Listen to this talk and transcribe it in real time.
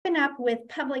up with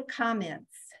public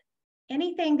comments.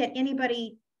 Anything that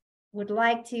anybody would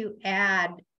like to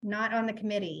add, not on the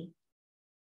committee?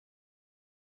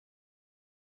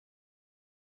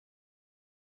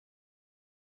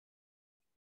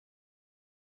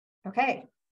 Okay,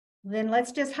 then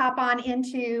let's just hop on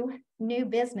into new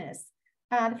business.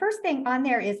 The first thing on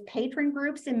there is patron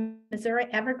groups in Missouri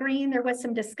Evergreen. There was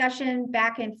some discussion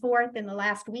back and forth in the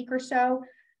last week or so.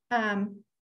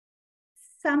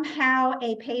 Somehow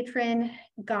a patron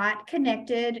got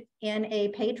connected in a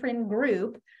patron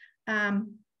group that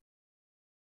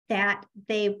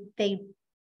they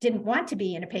didn't want to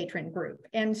be in a patron group.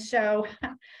 And so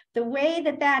the way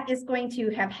that that is going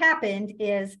to have happened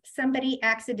is somebody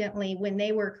accidentally, when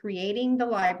they were creating the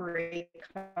library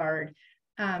card,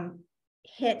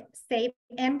 hit save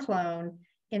and clone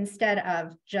instead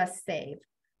of just save.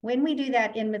 When we do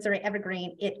that in Missouri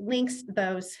Evergreen, it links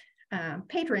those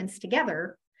patrons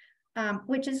together,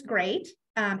 which is great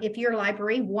if your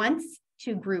library wants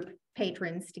to group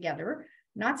patrons together.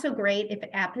 Not so great if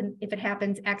it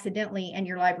happens accidentally and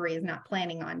your library is not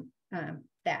planning on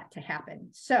that to happen.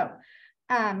 So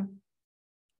I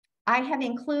have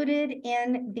included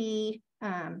in the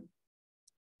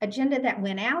agenda that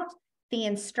went out the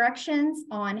instructions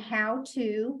on how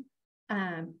to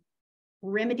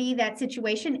remedy that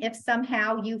situation if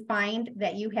somehow you find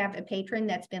that you have a patron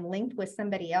that's been linked with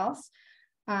somebody else.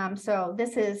 So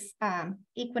this is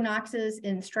Equinox's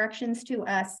instructions to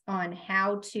us on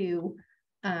how to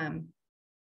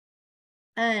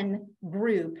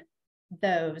ungroup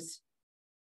those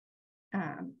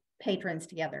patrons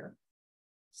together.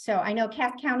 So I know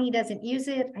Cass County doesn't use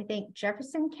it. I think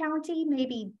Jefferson County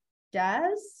maybe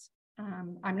does.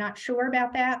 I'm not sure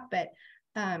about that, but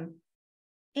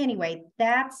anyway,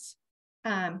 that's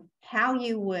how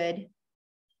you would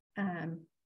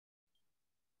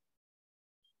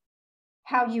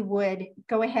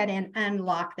go ahead and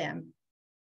unlock them.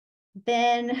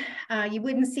 Then you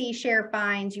wouldn't see share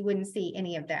fines, you wouldn't see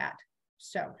any of that.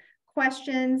 So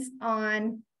questions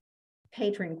on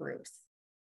patron groups?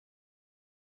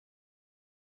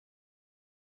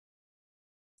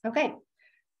 Okay,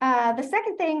 the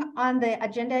second thing on the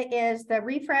agenda is the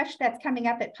refresh that's coming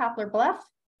up at Poplar Bluff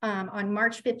on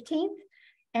March 15th.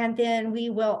 And then we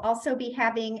will also be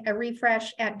having a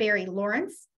refresh at Barry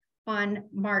Lawrence on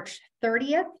March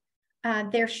 30th.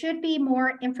 There should be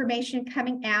more information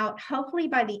coming out, hopefully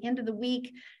by the end of the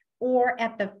week or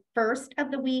at the first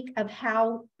of the week of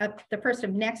how, the first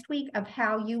of next week of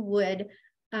how you would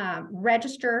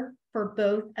register for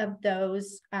both of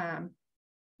those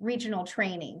regional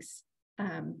trainings.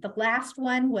 The last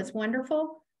one was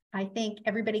wonderful. I think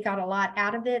everybody got a lot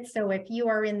out of it. So if you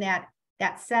are in that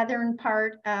southern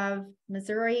part of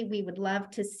Missouri, we would love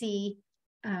to see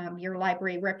your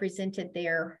library represented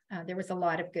there. There was a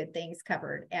lot of good things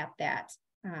covered at that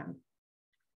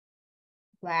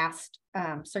last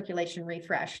circulation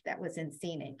refresh that was in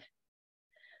Scenic.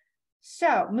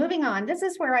 So moving on, this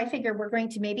is where I figure we're going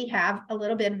to maybe have a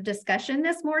little bit of discussion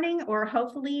this morning, or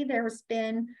hopefully there's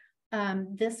been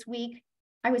this week.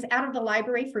 I was out of the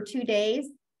library for 2 days,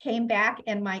 came back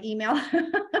and my email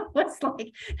was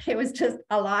like, it was just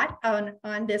a lot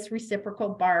on this reciprocal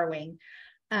borrowing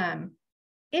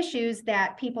issues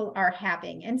that people are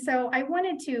having. And so I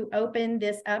wanted to open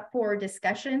this up for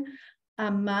discussion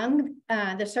among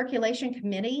the circulation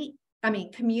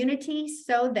community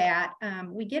so that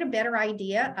we get a better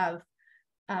idea of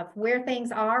where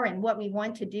things are and what we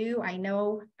want to do. I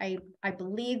know, I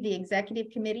believe the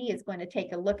executive committee is going to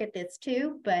take a look at this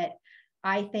too, but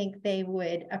I think they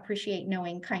would appreciate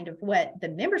knowing kind of what the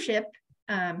membership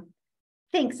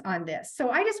thinks on this. So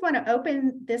I just want to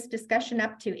open this discussion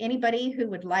up to anybody who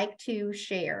would like to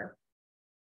share.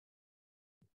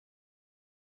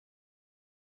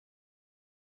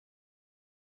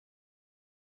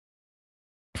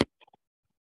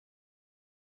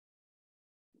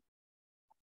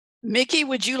 Mickey,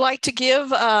 would you like to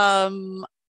give a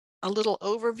little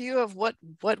overview of what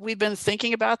we've been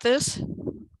thinking about this?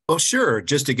 Well, sure.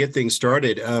 Just to get things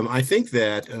started, I think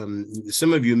that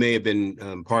some of you may have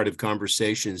been part of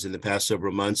conversations in the past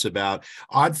several months about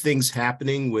odd things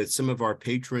happening with some of our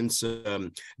patrons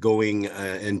going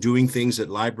and doing things at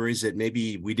libraries that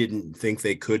maybe we didn't think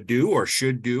they could do or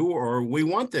should do or we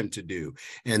want them to do.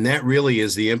 And that really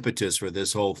is the impetus for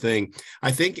this whole thing.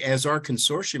 I think as our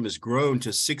consortium has grown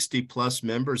to 60 plus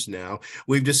members now,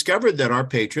 we've discovered that our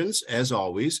patrons, as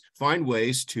always, find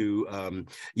ways to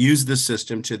use the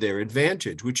system to their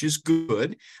advantage, which is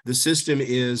good. The system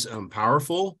is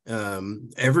powerful.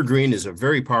 Evergreen is a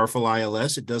very powerful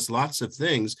ILS. It does lots of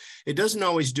things. It doesn't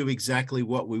always do exactly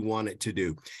what we want it to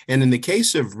do. And in the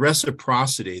case of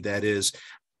reciprocity, that is,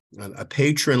 a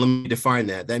patron, let me define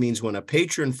that. That means when a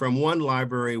patron from one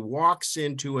library walks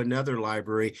into another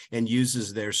library and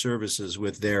uses their services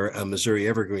with their Missouri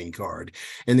Evergreen card.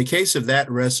 In the case of that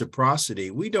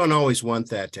reciprocity, we don't always want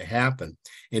that to happen.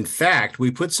 In fact, we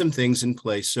put some things in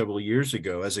place several years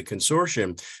ago as a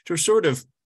consortium to sort of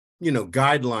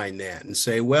guideline that and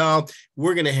say, well,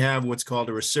 we're going to have what's called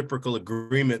a reciprocal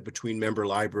agreement between member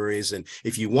libraries. And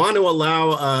if you want to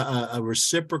allow a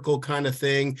reciprocal kind of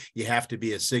thing, you have to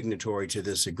be a signatory to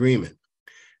this agreement.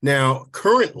 Now,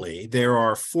 currently, there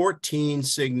are 14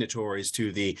 signatories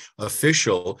to the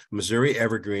official Missouri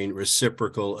Evergreen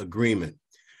Reciprocal Agreement.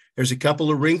 There's a couple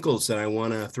of wrinkles that I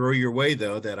want to throw your way,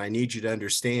 though, that I need you to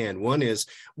understand. One is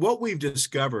what we've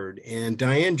discovered, and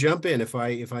Diane, jump in if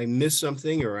I miss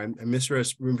something or I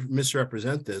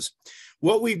misrepresent this.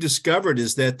 What we've discovered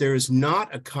is that there is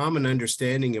not a common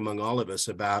understanding among all of us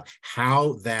about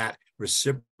how that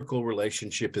reciprocal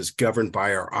relationship is governed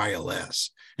by our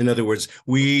ILS. In other words,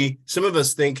 some of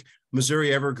us think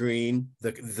Missouri Evergreen,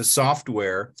 the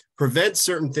software, prevents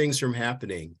certain things from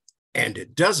happening, and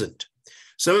it doesn't.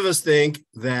 Some of us think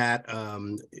that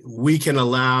we can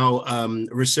allow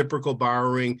reciprocal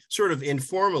borrowing sort of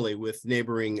informally with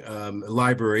neighboring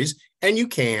libraries, and you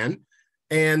can.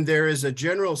 And there is a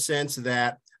general sense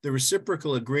that the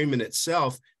reciprocal agreement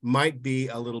itself might be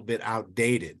a little bit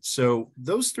outdated. So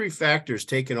those three factors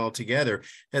taken all together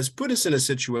has put us in a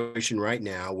situation right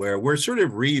now where we're sort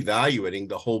of reevaluating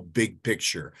the whole big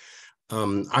picture.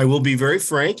 I will be very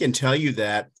frank and tell you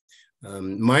that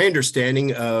my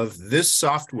understanding of this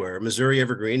software, Missouri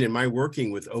Evergreen, and my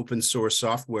working with open source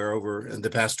software over the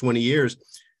past 20 years,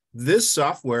 this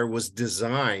software was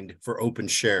designed for open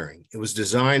sharing. It was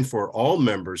designed for all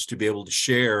members to be able to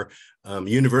share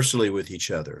universally with each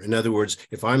other. In other words,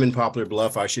 if I'm in Poplar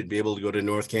Bluff, I should be able to go to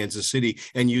North Kansas City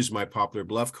and use my Poplar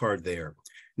Bluff card there.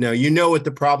 Now, you know what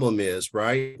the problem is,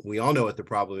 right? We all know what the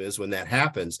problem is when that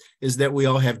happens, is that we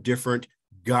all have different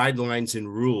guidelines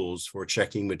and rules for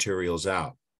checking materials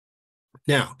out.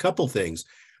 Now, a couple things,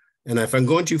 and if I'm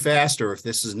going too fast or if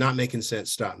this is not making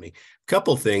sense, stop me. A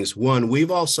couple things. One,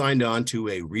 we've all signed on to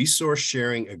a resource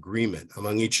sharing agreement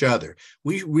among each other.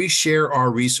 We share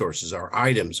our resources, our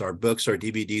items, our books, our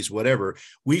DVDs, whatever.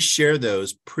 We share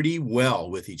those pretty well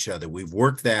with each other. We've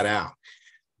worked that out.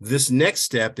 This next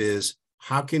step is,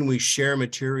 how can we share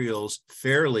materials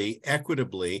fairly,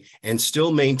 equitably, and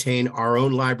still maintain our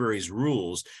own library's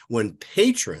rules when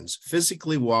patrons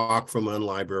physically walk from one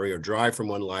library or drive from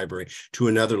one library to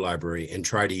another library and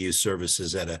try to use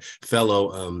services at a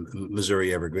fellow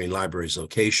Missouri Evergreen Library's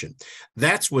location?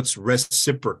 That's what's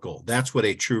reciprocal. That's what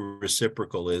a true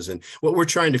reciprocal is. And what we're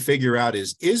trying to figure out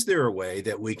is there a way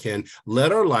that we can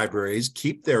let our libraries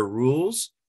keep their rules,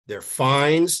 their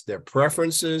fines, their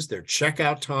preferences, their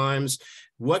checkout times?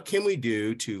 What can we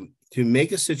do to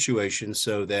make a situation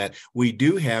so that we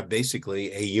do have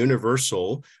basically a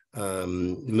universal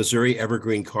Missouri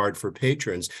Evergreen card for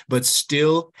patrons, but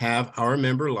still have our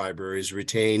member libraries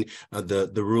retain the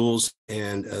rules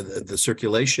and the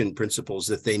circulation principles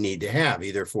that they need to have,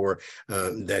 either for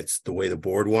that's the way the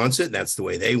board wants it, that's the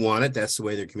way they want it, that's the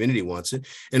way their community wants it.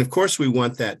 And of course, we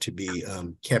want that to be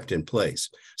kept in place.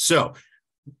 So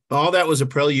all that was a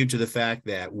prelude to the fact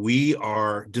that we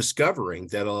are discovering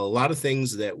that a lot of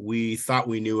things that we thought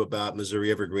we knew about Missouri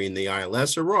Evergreen, the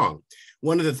ILS, are wrong.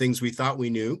 One of the things we thought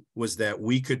we knew was that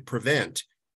we could prevent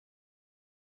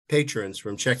patrons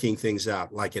from checking things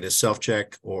out, like at a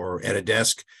self-check or at a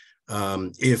desk,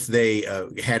 if they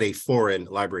had a foreign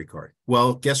library card.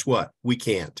 Well, guess what? We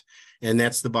can't. And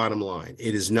that's the bottom line.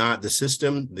 It is not the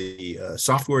system. The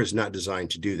software is not designed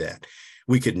to do that.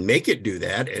 We could make it do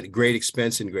that at great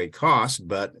expense and great cost,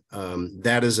 but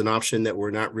that is an option that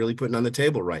we're not really putting on the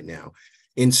table right now.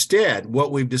 Instead,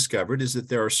 what we've discovered is that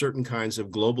there are certain kinds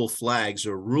of global flags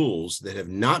or rules that have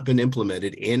not been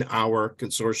implemented in our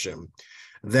consortium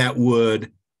that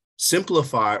would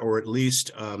simplify, or at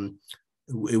least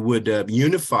it would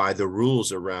unify the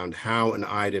rules around how an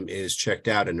item is checked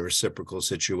out in a reciprocal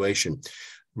situation.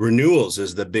 Renewals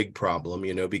is the big problem,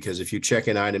 because if you check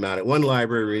an item out at one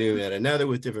library, renew it at another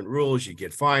with different rules, you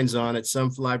get fines on it.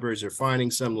 Some libraries are fining,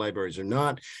 some libraries are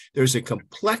not. There's a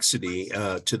complexity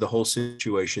to the whole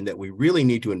situation that we really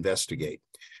need to investigate.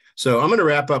 So I'm going to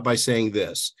wrap up by saying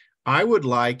this. I would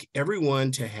like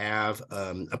everyone to have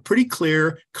a pretty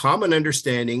clear, common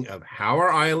understanding of how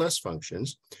our ILS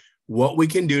functions, what we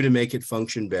can do to make it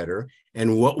function better,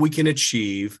 and what we can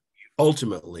achieve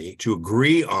ultimately to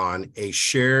agree on a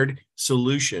shared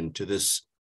solution to this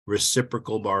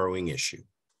reciprocal borrowing issue.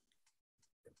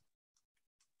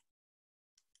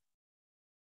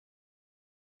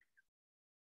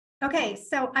 Okay,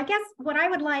 so I guess what I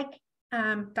would like,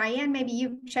 Diane, maybe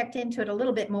you checked into it a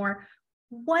little bit more.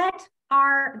 What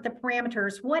are the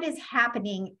parameters? What is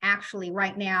happening actually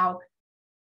right now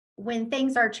when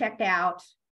things are checked out?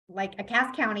 Like a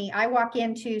Cass County, I walk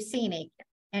into Scenic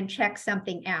and check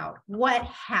something out. What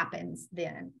happens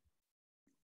then?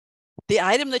 The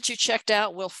item that you checked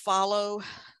out will follow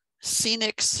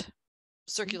Scenic's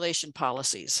circulation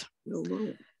policies.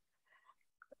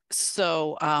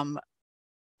 So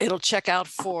it'll check out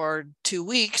for 2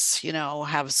 weeks, you know,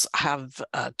 have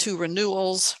 2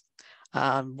 renewals,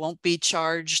 won't be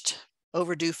charged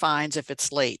overdue fines if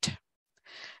it's late.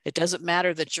 It doesn't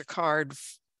matter that your card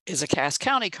is a Cass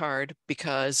County card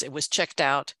because it was checked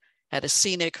out at a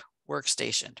Scenic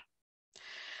workstation.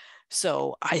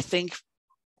 So I think,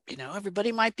 you know,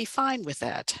 everybody might be fine with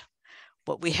that.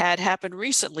 What we had happen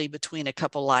recently between a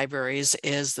couple libraries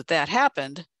is that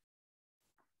happened.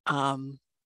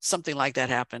 Something like that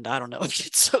happened. I don't know.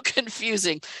 It's so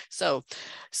confusing. So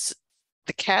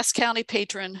the Cass County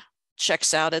patron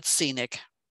checks out at Scenic.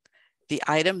 The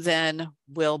item then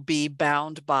will be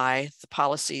bound by the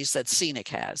policies that Scenic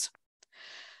has.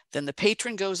 Then the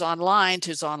patron goes online to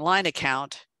his online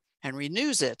account and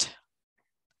renews it.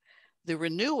 The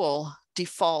renewal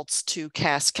defaults to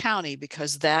Cass County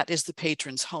because that is the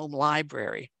patron's home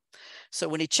library. So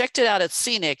when he checked it out at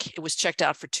Scenic, it was checked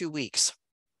out for 2 weeks.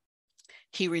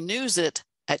 He renews it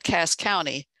at Cass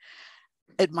County.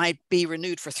 It might be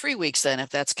renewed for 3 weeks then if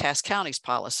that's Cass County's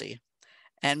policy.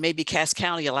 And maybe Cass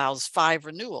County allows 5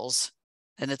 renewals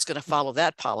and it's going to follow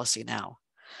that policy now.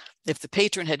 If the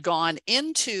patron had gone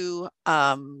into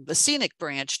the Scenic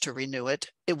branch to renew it,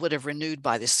 it would have renewed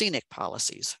by the Scenic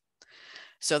policies.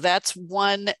 So that's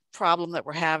one problem that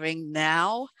we're having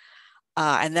now.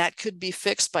 And that could be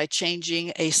fixed by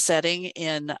changing a setting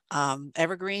in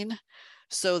Evergreen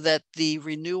so that the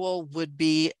renewal would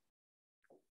be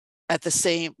at the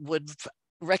same, would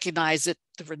recognize that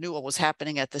the renewal was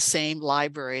happening at the same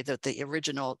library that the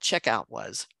original checkout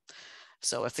was.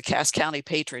 So if the Cass County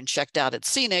patron checked out at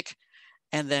Scenic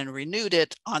and then renewed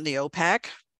it on the OPAC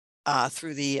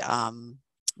through the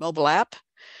mobile app,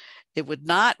 it would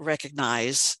not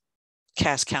recognize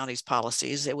Cass County's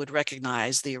policies. It would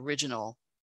recognize the original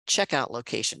checkout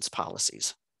location's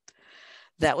policies.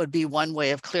 That would be one way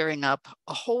of clearing up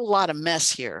a whole lot of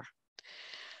mess here.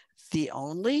 The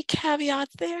only caveat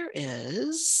there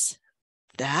is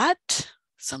that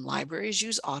some libraries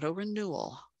use auto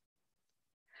renewal.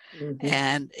 Mm-hmm.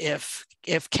 And if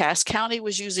Cass County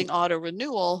was using auto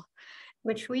renewal,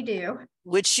 which we do,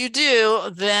 which you do,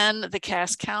 then the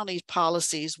Cass County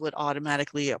policies would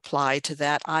automatically apply to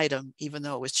that item, even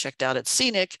though it was checked out at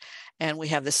Scenic, and we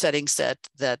have the setting set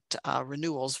that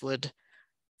renewals would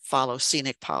follow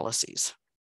Scenic policies.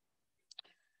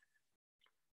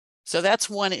 So that's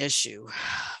one issue.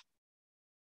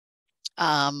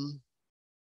 I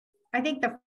think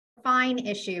the fine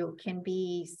issue can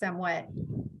be somewhat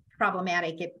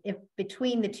problematic if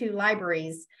between the 2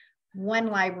 libraries, one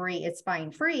library is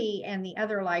fine free and the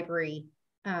other library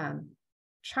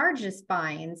charges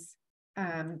fines.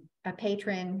 A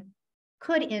patron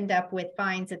could end up with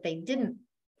fines that they didn't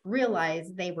realize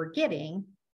they were getting.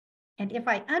 And if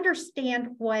I understand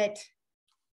what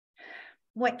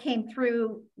came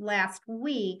through last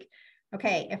week,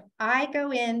 okay, if I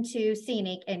go into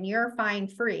Scenic and you're fine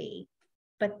free,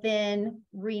 but then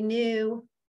renew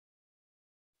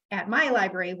at my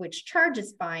library, which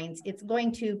charges fines, it's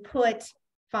going to put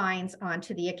fines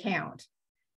onto the account.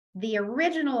 The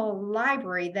original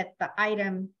library that the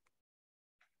item,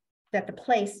 that the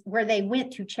place where they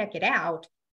went to check it out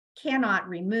cannot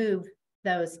remove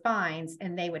those fines,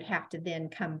 and they would have to then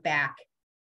come back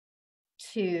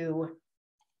to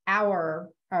our,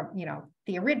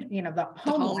 the original, the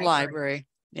home library,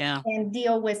 yeah, and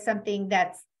deal with something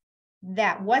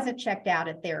that wasn't checked out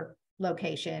at their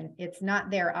location. It's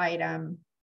not their item,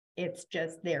 it's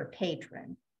just their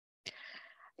patron.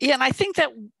 Yeah, and I think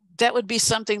that would be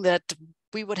something that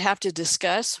we would have to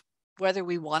discuss, whether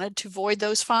we wanted to void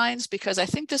those fines, because I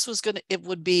think this was it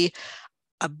would be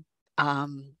a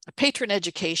patron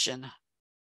education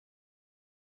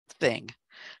thing.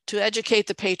 To educate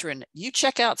the patron, you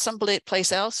check out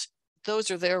someplace else,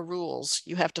 those are their rules.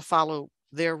 You have to follow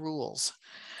their rules.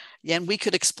 And we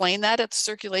could explain that at the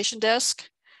circulation desk.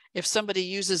 If somebody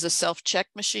uses a self-check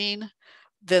machine,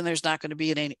 then there's not going to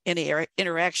be any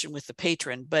interaction with the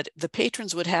patron. But the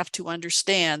patrons would have to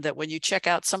understand that when you check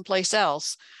out someplace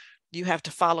else, you have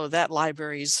to follow that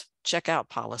library's checkout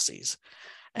policies.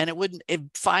 And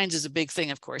fines is a big thing,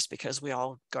 of course, because we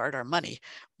all guard our money,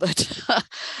 but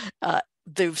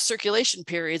the circulation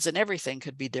periods and everything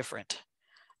could be different.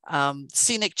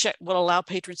 Scenic check will allow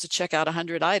patrons to check out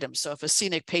 100 items. So if a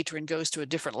scenic patron goes to a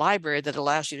different library that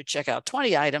allows you to check out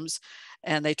 20 items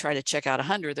and they try to check out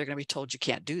 100, they're going to be told you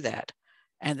can't do that.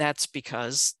 And that's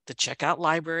because the checkout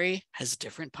library has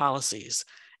different policies,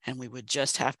 and we would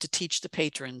just have to teach the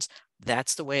patrons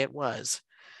that's the way it was.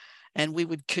 And we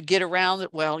could get around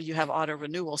it. Well, you have auto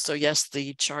renewal. So yes,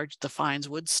 the fines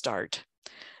would start.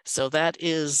 So that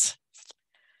is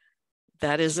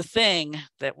a thing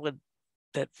that would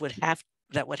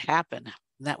happen.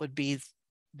 And that would be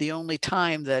the only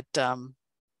time that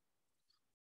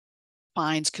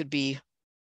fines could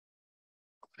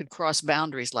cross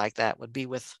boundaries like that, would be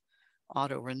with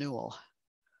auto renewal.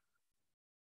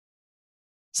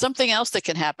 Something else that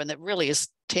can happen that really is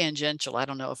tangential, I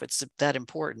don't know if it's that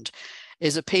important,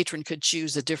 is a patron could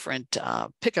choose a different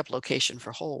pickup location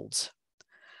for holds.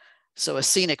 So a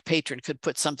scenic patron could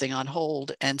put something on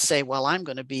hold and say, well, I'm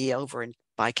going to be over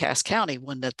by Cass County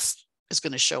when that's is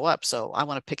going to show up, so I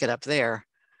want to pick it up there.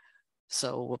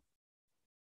 So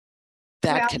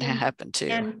that can happen too.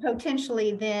 And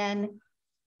potentially then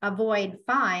avoid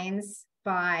fines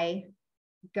by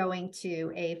going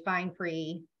to a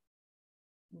fine-free.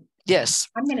 Yes.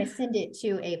 I'm going to send it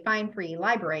to a fine-free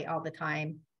library all the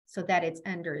time so that it's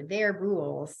under their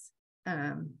rules.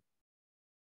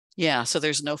 Yeah, so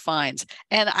there's no fines.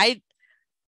 And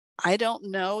I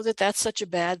don't know that that's such a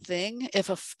bad thing.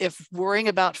 If worrying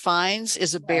about fines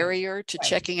is a barrier to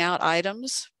checking out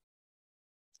items,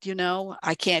 you know,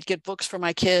 I can't get books for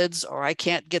my kids, or I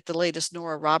can't get the latest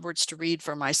Nora Roberts to read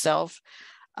for myself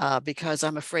because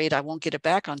I'm afraid I won't get it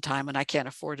back on time and I can't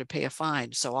afford to pay a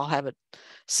fine. So I'll have it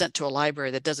sent to a library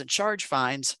that doesn't charge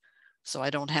fines, so I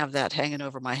don't have that hanging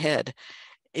over my head.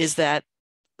 Is that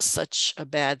such a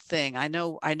bad thing? I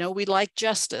know we like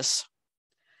justice.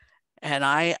 And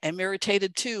I am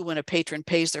irritated too when a patron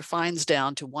pays their fines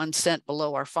down to 1 cent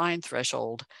below our fine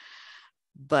threshold.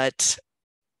 But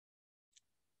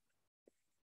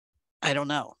I don't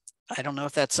know. I don't know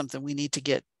if that's something we need to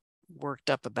get worked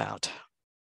up about.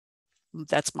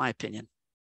 That's my opinion.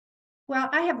 Well,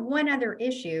 I have one other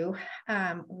issue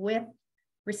with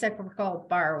reciprocal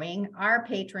borrowing. Our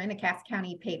patron, a Cass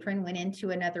County patron, went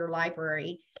into another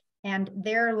library, and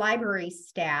their library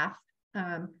staff,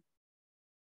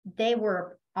 they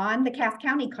were on the Cass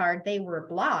County card, they were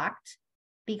blocked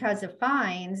because of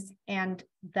fines, and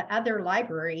the other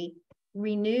library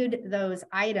renewed those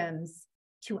items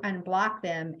to unblock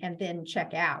them and then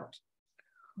check out.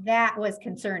 That was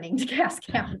concerning to Cass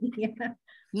County.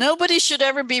 Nobody should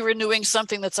ever be renewing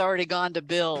something that's already gone to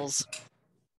bills.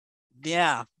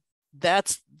 Yeah,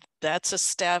 that's a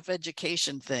staff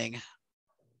education thing.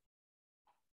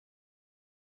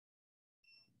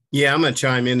 Yeah, I'm going to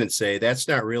chime in and say that's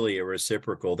not really a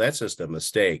reciprocal. That's just a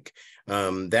mistake.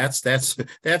 That's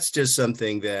just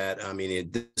something that, I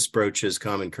mean, this broaches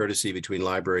common courtesy between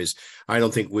libraries. I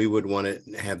don't think we would want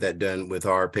to have that done with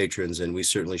our patrons, and we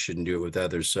certainly shouldn't do it with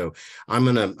others. So I'm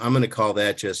gonna call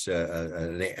that just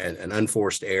an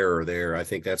unforced error there. I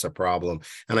think that's a problem,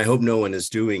 and I hope no one is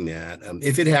doing that.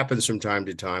 If it happens from time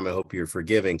to time, I hope you're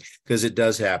forgiving, because it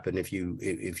does happen if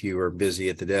you are busy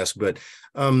at the desk. But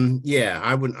yeah,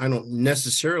 I don't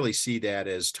necessarily see that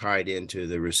as tied into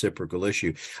the reciprocal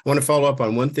issue. I want to follow up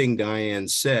on one thing Diane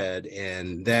said,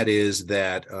 and that is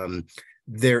that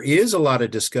there is a lot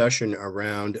of discussion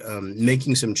around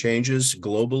making some changes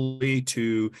globally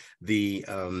to the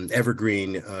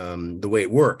Evergreen, the way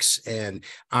it works. And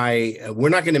we're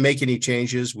not going to make any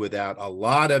changes without a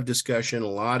lot of discussion, a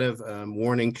lot of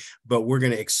warning, but we're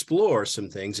going to explore some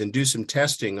things and do some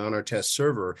testing on our test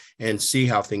server and see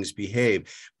how things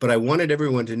behave. But I wanted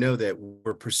everyone to know that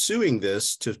we're pursuing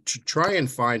this to try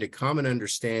and find a common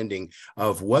understanding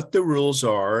of what the rules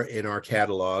are in our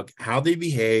catalog, how they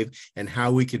behave, and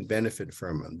how we can benefit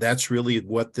from them. That's really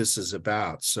what this is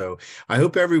about. So I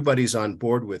hope everybody's on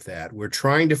board with that. We're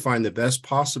trying to find the best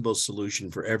possible solution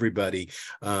for everybody,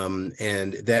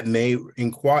 and that may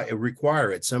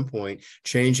require at some point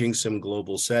changing some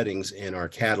global settings in our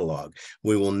catalog.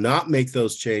 We will not make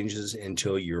those changes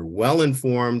until you're well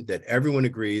informed, that everyone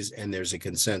agrees, and there's a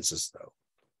consensus, though.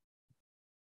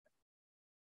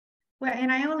 Well,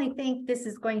 and I only think this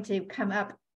is going to come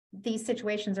up, these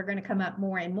situations are going to come up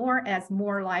more and more as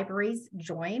more libraries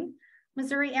join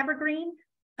Missouri Evergreen.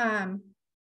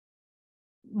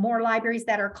 More libraries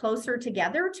that are closer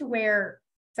together to where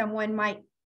someone might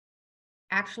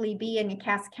actually be in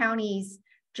Cass County's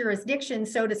jurisdiction,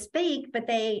 so to speak, but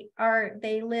they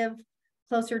live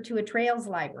closer to a trails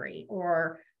library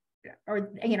or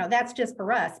that's just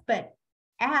for us. But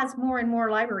as more and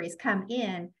more libraries come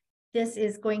in, this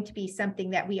is going to be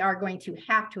something that we are going to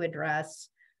have to address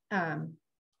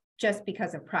just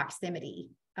because of proximity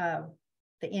of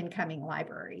the incoming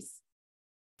libraries.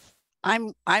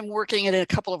 I'm working at a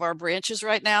couple of our branches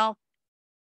right now,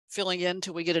 filling in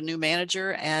till we get a new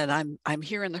manager, and I'm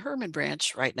here in the Herman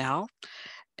branch right now.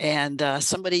 And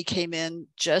somebody came in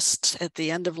just at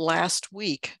the end of last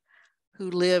week who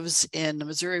lives in the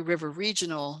Missouri River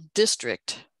Regional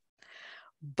District,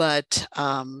 but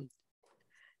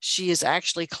she is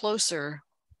actually closer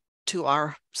to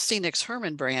our Scenics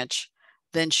Herman branch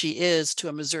than she is to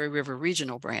a Missouri River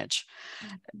Regional branch.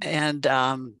 And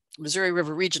Missouri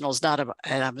River Regional is not at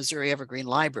a Missouri Evergreen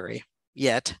library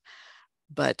yet,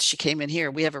 but she came in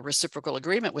here. We have a reciprocal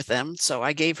agreement with them. So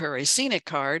I gave her a scenic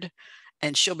card,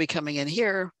 and she'll be coming in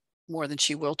here more than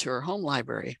she will to her home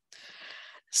library.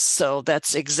 So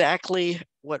that's exactly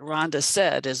what Rhonda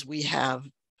said, is we have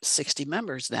 60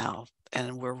 members now,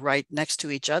 and we're right next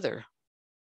to each other.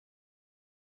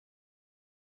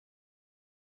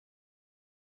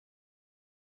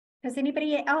 Does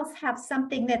anybody else have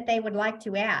something that they would like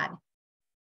to add?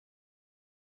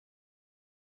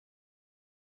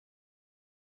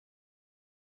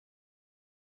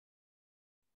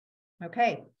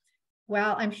 Okay,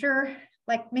 well, I'm sure,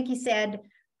 like Mickey said,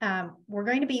 we're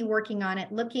going to be working on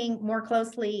it, looking more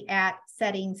closely at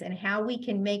settings and how we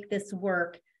can make this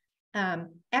work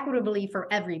equitably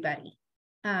for everybody.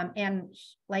 And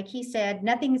like he said,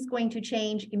 nothing's going to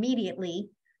change immediately.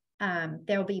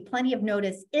 There'll be plenty of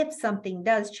notice if something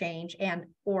does change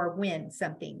or when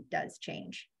something does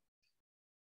change.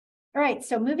 All right,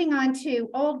 so moving on to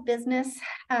old business,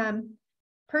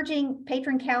 purging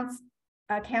patron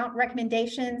account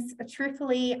recommendations.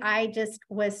 Truthfully, I just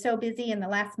was so busy in the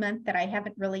last month that I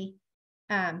haven't really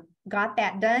got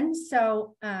that done.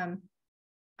 So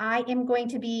I am going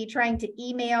to be trying to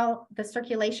email the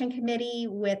circulation committee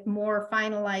with more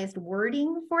finalized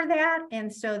wording for that,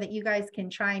 and so that you guys can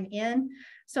chime in.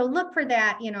 So look for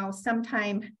that,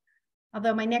 sometime,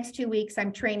 although my next 2 weeks,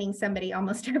 I'm training somebody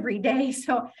almost every day.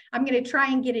 So I'm going to try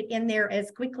and get it in there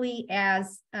as quickly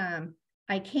as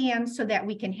I can, so that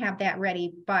we can have that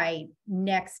ready by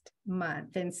next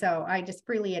month. And so I just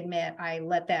freely admit I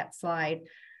let that slide.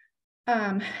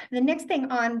 The next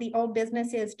thing on the old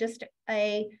business is just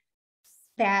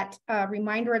that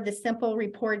reminder of the Simple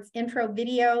Reports intro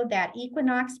video that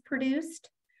Equinox produced.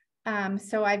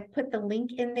 So I've put the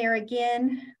link in there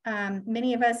again.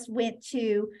 Many of us went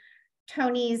to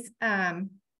Tony's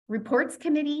reports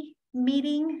committee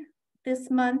meeting this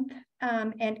month,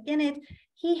 and in it,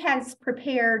 he has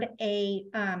prepared a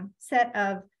set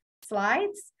of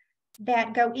slides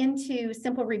that go into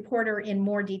Simple Reporter in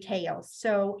more detail.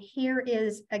 So here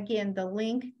is, again, the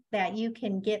link that you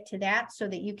can get to that so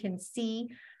that you can see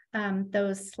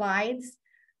those slides.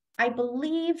 I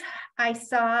believe I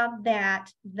saw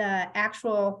that the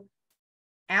actual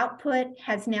output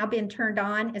has now been turned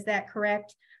on. Is that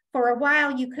correct? For a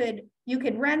while, you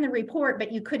could run the report,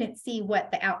 but you couldn't see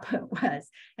what the output was.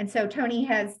 And so Tony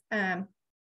has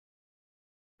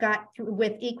got through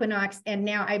with Equinox, and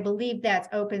now I believe that's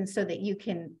open so that you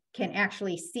can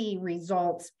actually see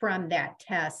results from that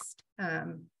test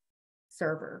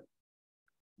server.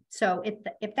 So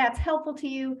if that's helpful to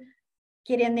you,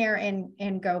 get in there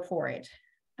and go for it.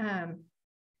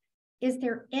 Is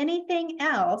there anything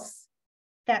else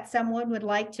that someone would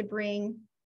like to bring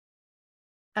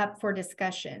up for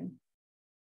discussion?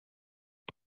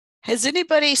 Has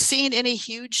anybody seen any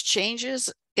huge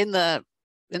changes in the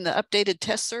updated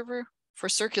test server for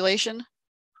circulation?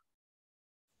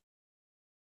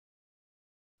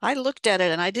 I looked at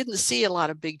it and I didn't see a lot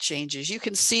of big changes. You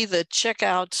can see the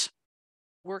checkout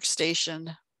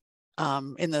workstation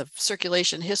in the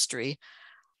circulation history.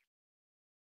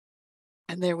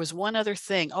 And there was one other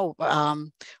thing.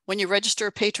 When you register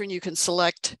a patron, you can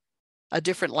select a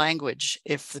different language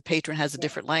if the patron has a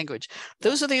different language.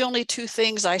 Those are the only two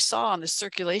things I saw on the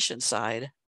circulation side.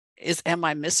 Am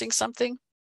I missing something?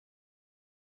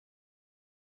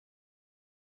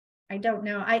 I don't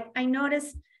know. I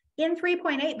noticed in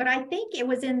 3.8, but I think it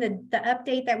was in the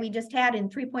update that we just had in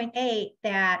 3.8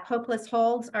 that hopeless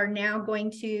holds are now going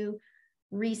to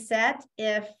reset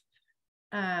if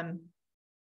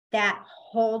that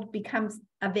hold becomes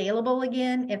available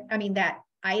again. That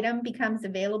item becomes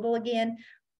available again.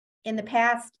 In the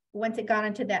past, once it got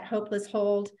into that hopeless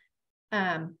hold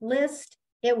list,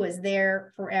 it was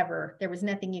there forever. There was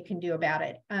nothing you can do about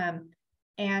it.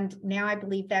 And now I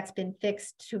believe that's been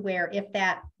fixed to where if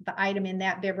the item in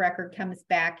that bib record comes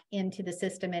back into the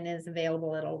system and is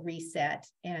available, it'll reset.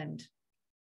 And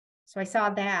so I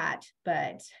saw that,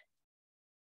 but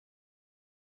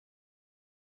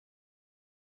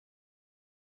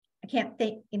I can't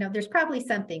think, there's probably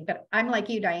something, but I'm like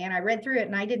you, Diane. I read through it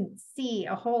and I didn't see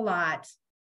a whole lot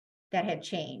that had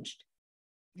changed.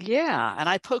 Yeah, and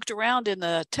I poked around in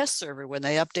the test server when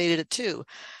they updated it too.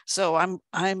 So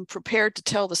I'm prepared to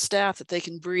tell the staff that they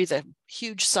can breathe a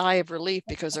huge sigh of relief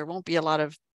because there won't be a lot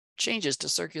of changes to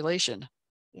circulation.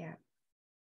 Yeah.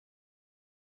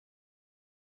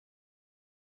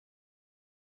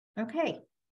 Okay.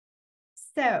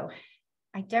 So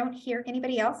I don't hear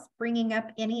anybody else bringing up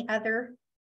any other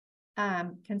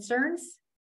concerns.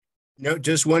 No,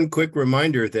 just one quick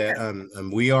reminder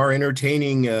that we are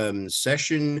entertaining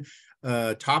session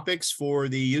topics for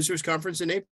the users conference in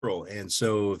April. And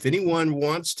so if anyone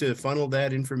wants to funnel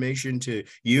that information to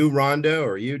you, Rhonda,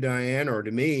 or you, Diane, or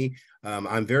to me,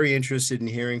 I'm very interested in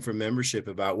hearing from membership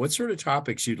about what sort of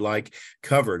topics you'd like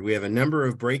covered. We have a number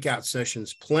of breakout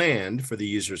sessions planned for the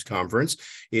users conference.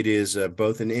 It is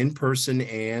both an in-person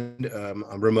and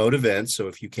a remote event. So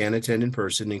if you can attend in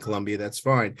person in Columbia, that's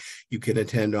fine. You can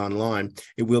attend online.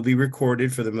 It will be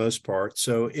recorded for the most part.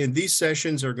 So these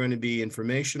sessions are going to be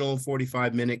informational,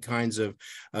 45-minute kinds of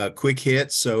quick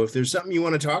hits. So if there's something you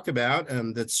want to talk about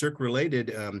that's CERC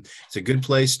related, it's a good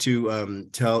place to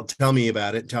tell me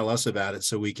about it, tell us about it,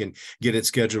 so we can get it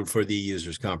scheduled for the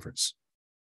users conference.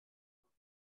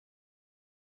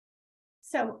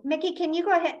 So Mickey, can you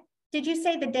go ahead? Did you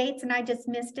say the dates and I just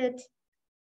missed it?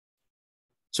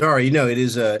 Sorry, it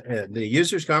is the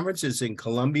users conference is in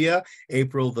Columbia,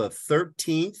 April the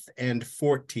 13th and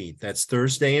 14th. That's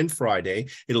Thursday and Friday.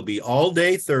 It'll be all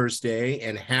day Thursday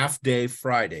and half day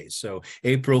Friday. So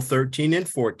April 13th and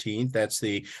 14th, that's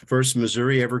the first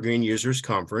Missouri Evergreen Users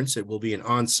Conference. It will be an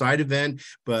on-site event,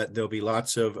 but there'll be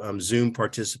lots of Zoom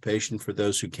participation for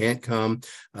those who can't come.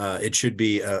 It should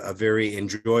be a very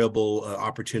enjoyable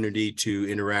opportunity to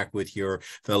interact with your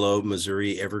fellow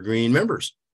Missouri Evergreen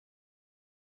members.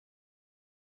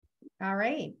 All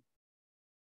right.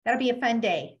 That'll be a fun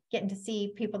day, getting to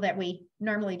see people that we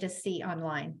normally just see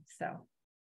online. So,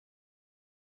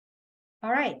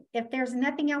 all right. If there's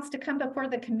nothing else to come before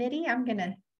the committee, I'm going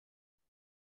to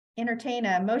entertain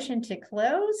a motion to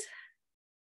close.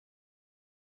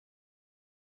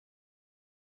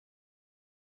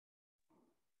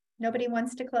 Nobody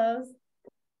wants to close?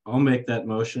 I'll make that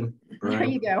motion. Brian. There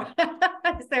you go.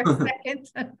 Is there a second?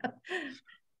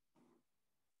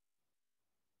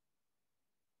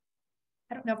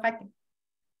 I don't know if I can.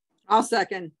 I'll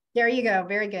second. There you go.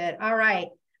 Very good. All right.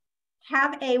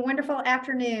 Have a wonderful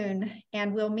afternoon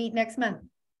and we'll meet next month.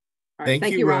 All right.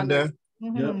 Thank you, Rhonda.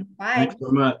 Mm-hmm. Yep. Bye. Thanks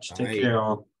so much. Bye. Take care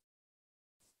all.